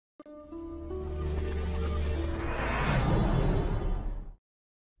Hello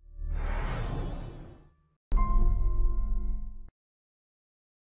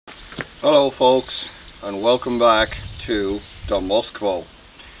folks, and welcome back to the MuskVo.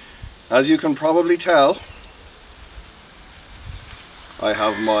 As you can probably tell, I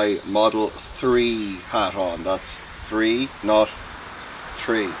have my Model 3 hat on. That's 3, not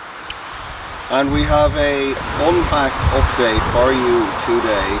 3. And we have a fun-packed update for you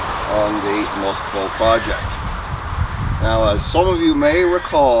today on the MuskVo project. Now, as some of you may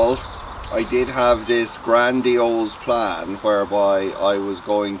recall, I did have this grandiose plan whereby I was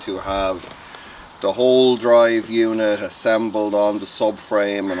going to have the whole drive unit assembled on the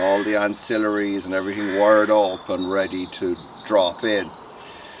subframe and all the ancillaries and everything wired up and ready to drop in.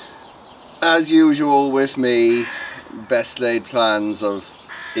 As usual with me, best laid plans of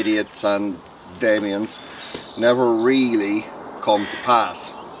idiots and Damians never really come to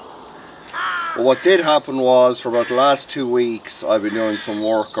pass. But what did happen was, for about the last 2 weeks I've been doing some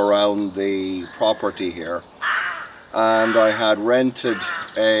work around the property here, and I had rented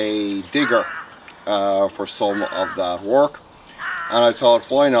a digger for some of that work, and I thought,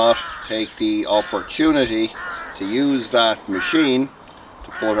 why not take the opportunity to use that machine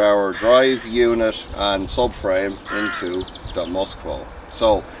to put our drive unit and subframe into the MuskVo.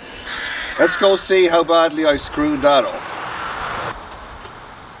 So let's go see how badly I screwed that up.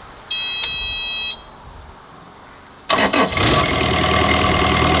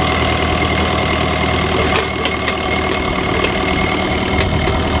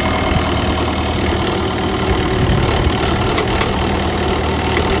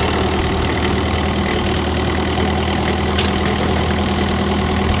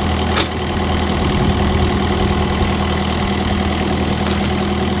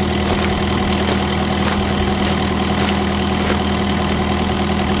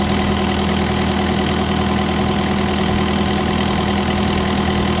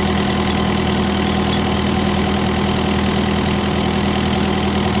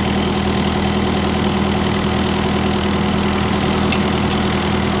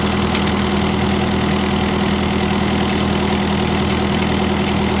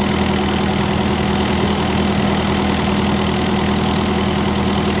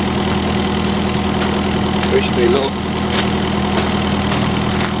 Wish me luck.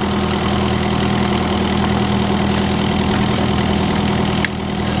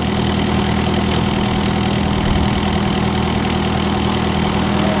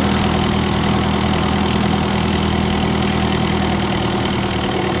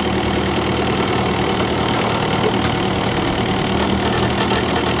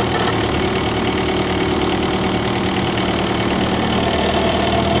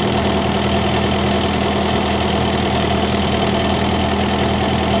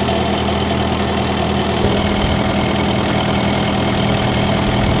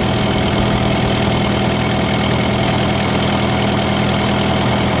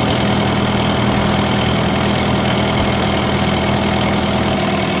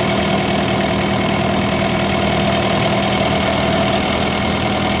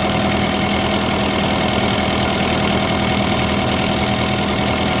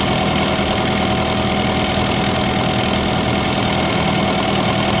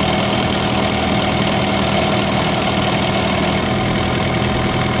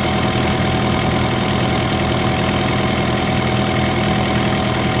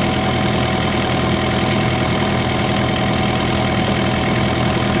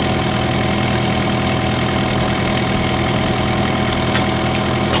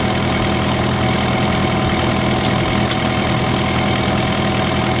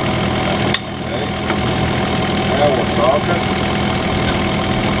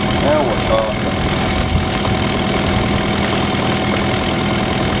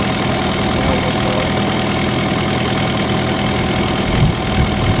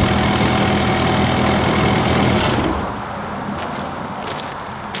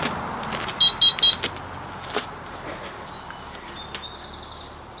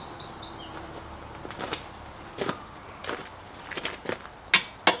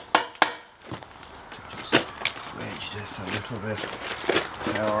 This a little bit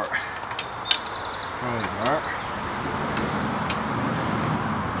more right there.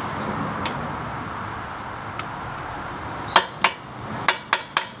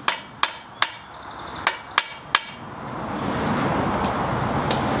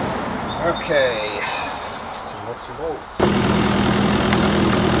 Okay, some nuts and bolts.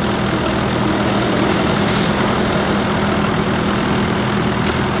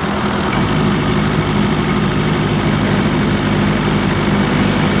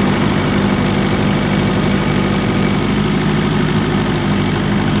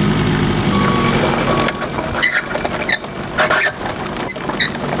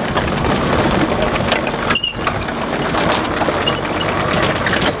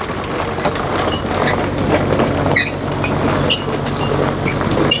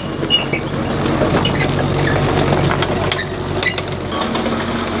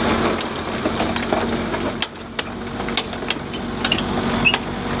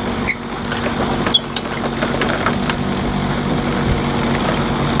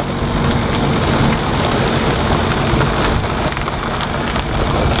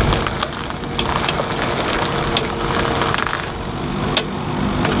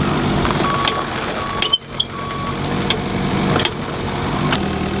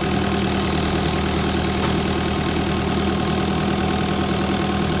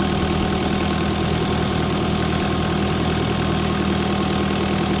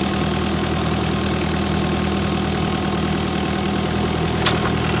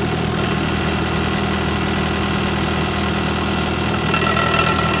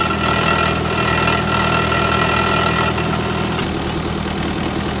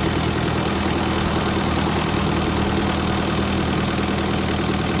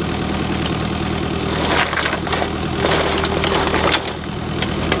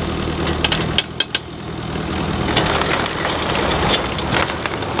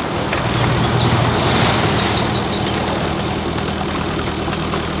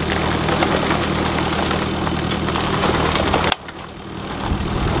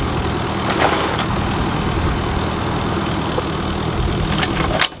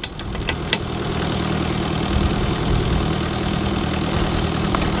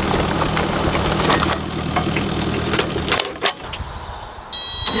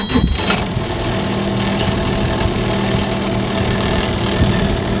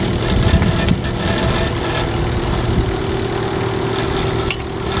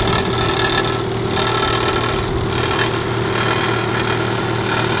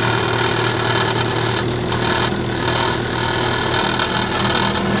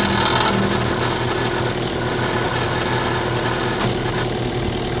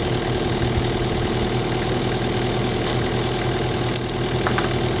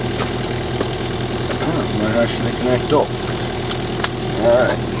 lift up.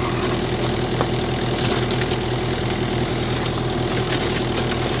 Alright.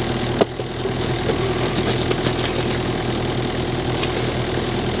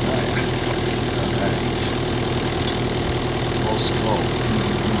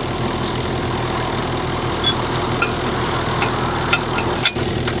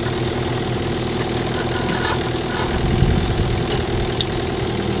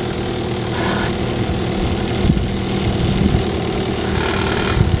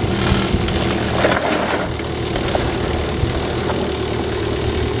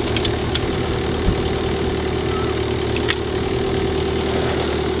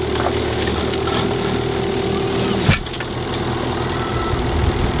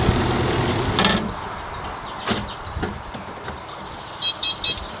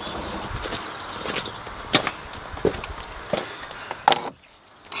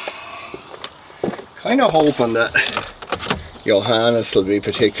 Kind of hoping that Johannes will be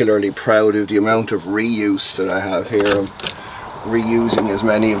particularly proud of the amount of reuse that I have here. I'm reusing as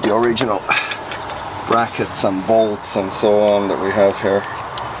many of the original brackets and bolts and so on that we have here.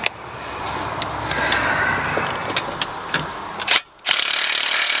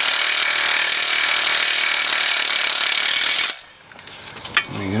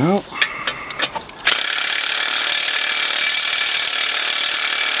 There we go.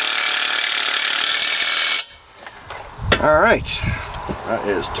 Alright, that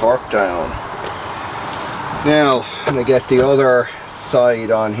is torqued down. Now, I'm going to get the other side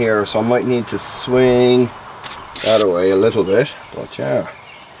on here, so I might need to swing that away a little bit, but yeah,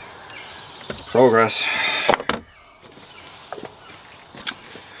 progress.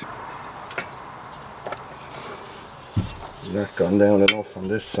 That gone down enough on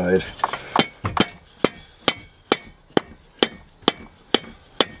this side.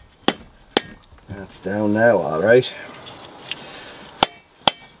 That's down now, alright.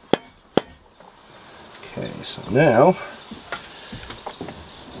 Okay, so now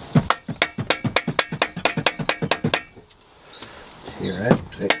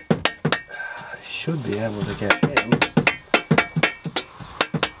theoretically I should be able to get him to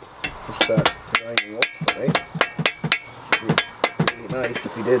start lining up for me. Should be really nice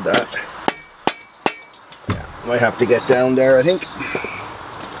if he did that. Yeah, might have to get down there, I think.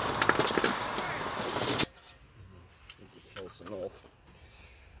 Close enough.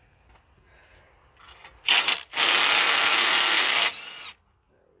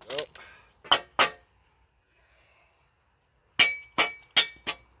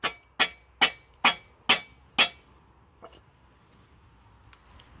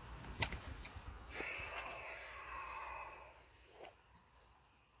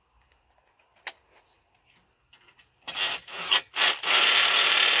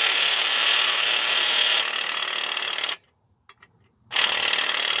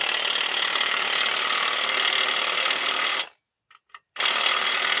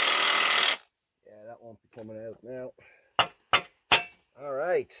 Coming out now. All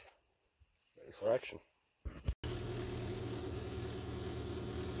right, ready for action.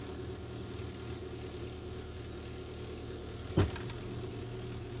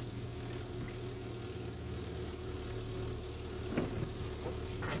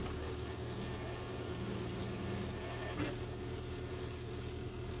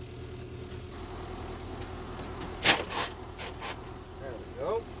 There we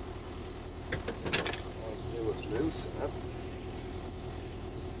go. Loosen up.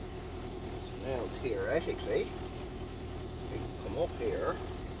 So now theoretically we can come up here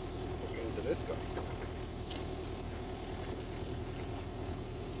into this guy.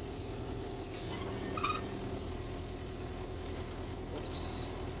 Oops.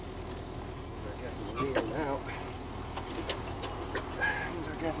 These are getting real now. These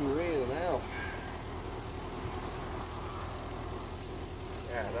are getting real now.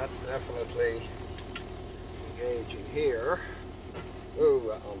 Yeah, that's definitely engaging here. Oh,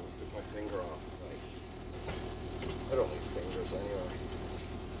 that almost took my finger off. Nice. I don't need fingers anyway.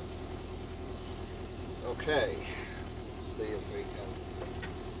 Okay, let's see if we can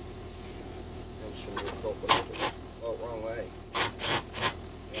tension this up a little bit. Oh, wrong way.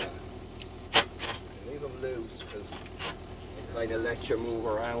 Yeah. Leave them loose because they kind of let you move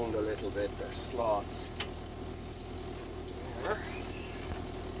around a little bit. They're slots. There.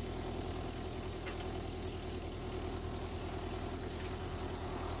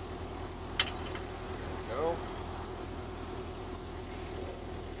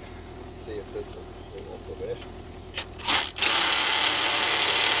 See if this will pull up a bit.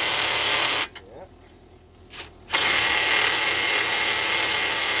 Yeah.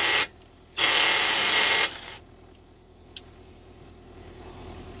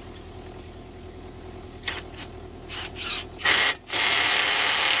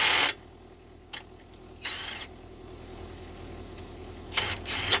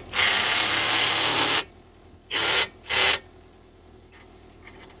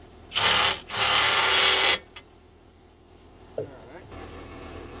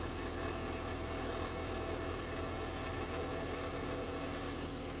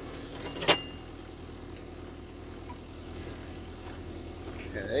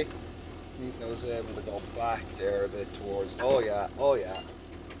 Okay. I think I was able to go back there a bit towards, oh yeah,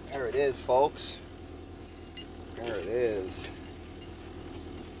 there it is, folks, there it is.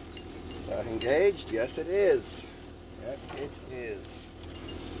 Is that engaged? Yes it is, yes it is.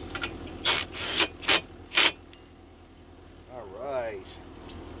 Alright,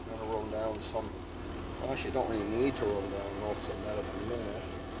 I'm going to run down some, actually you don't really need to run down nuts and that at the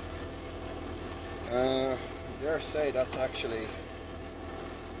minute. I dare say that's actually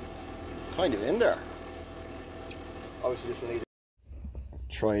kind of in there. Obviously this will need to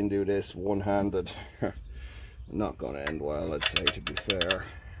try and do this one-handed. Not going to end well, I'd say, to be fair.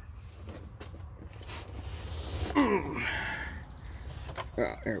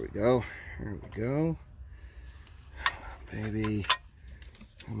 Ah, there we go. There we go. Baby.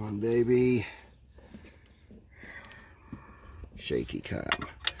 Come on, baby. Shaky cam.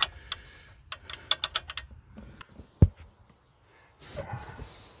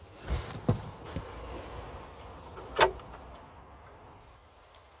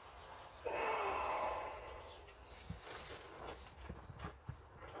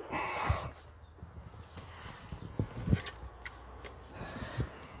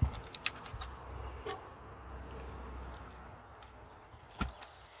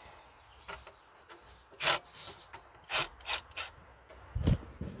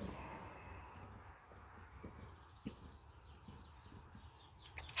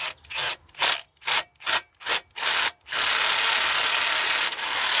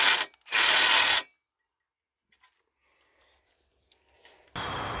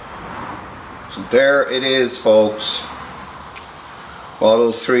 So there it is, folks.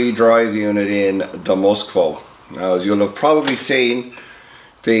 Model 3 drive unit in the MuskVo. Now, as you'll have probably seen,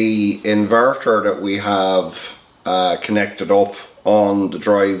 the inverter that we have connected up on the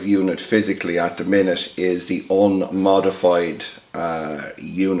drive unit physically at the minute is the unmodified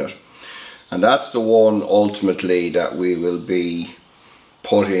unit. And that's the one ultimately that we will be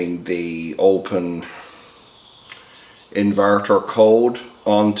putting the open inverter code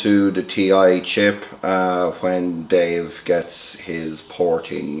onto the TI chip when Dave gets his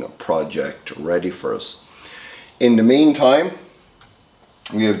porting project ready for us. In the meantime,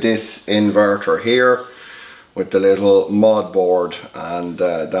 we have this inverter here with the little mod board, and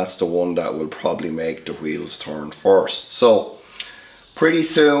that's the one that will probably make the wheels turn first. So pretty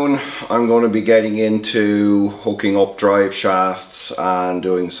soon I'm going to be getting into hooking up drive shafts and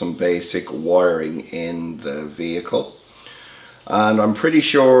doing some basic wiring in the vehicle. And I'm pretty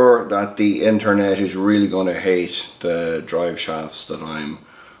sure that the internet is really going to hate the drive shafts that I'm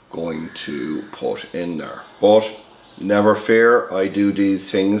going to put in there. But never fear, I do these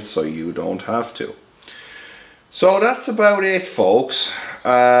things so you don't have to. So that's about it, folks.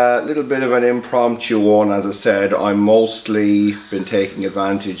 A little bit of an impromptu one. As I said, I'm mostly been taking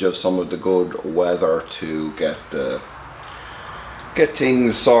advantage of some of the good weather to get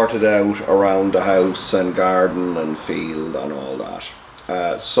things sorted out around the house and garden and field and all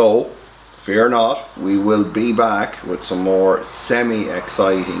that. So fear not, we will be back with some more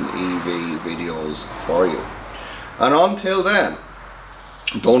semi-exciting EV videos for you. And until then,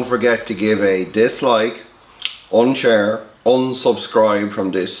 don't forget to give a dislike, unshare, unsubscribe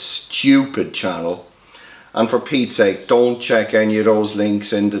from this stupid channel, and for Pete's sake, don't check any of those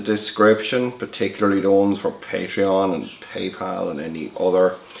links in the description, particularly the ones for Patreon and PayPal and any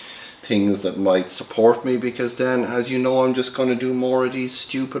other things that might support me, because then, as you know, I'm just going to do more of these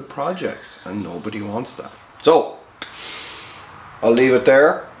stupid projects and nobody wants that. So I'll leave it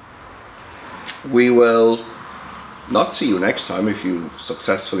there. We will not see you next time if you've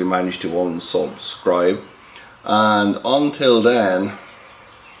successfully managed to unsubscribe, and until then,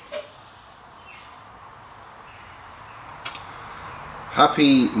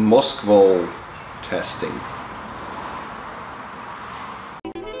 happy MuskVo testing.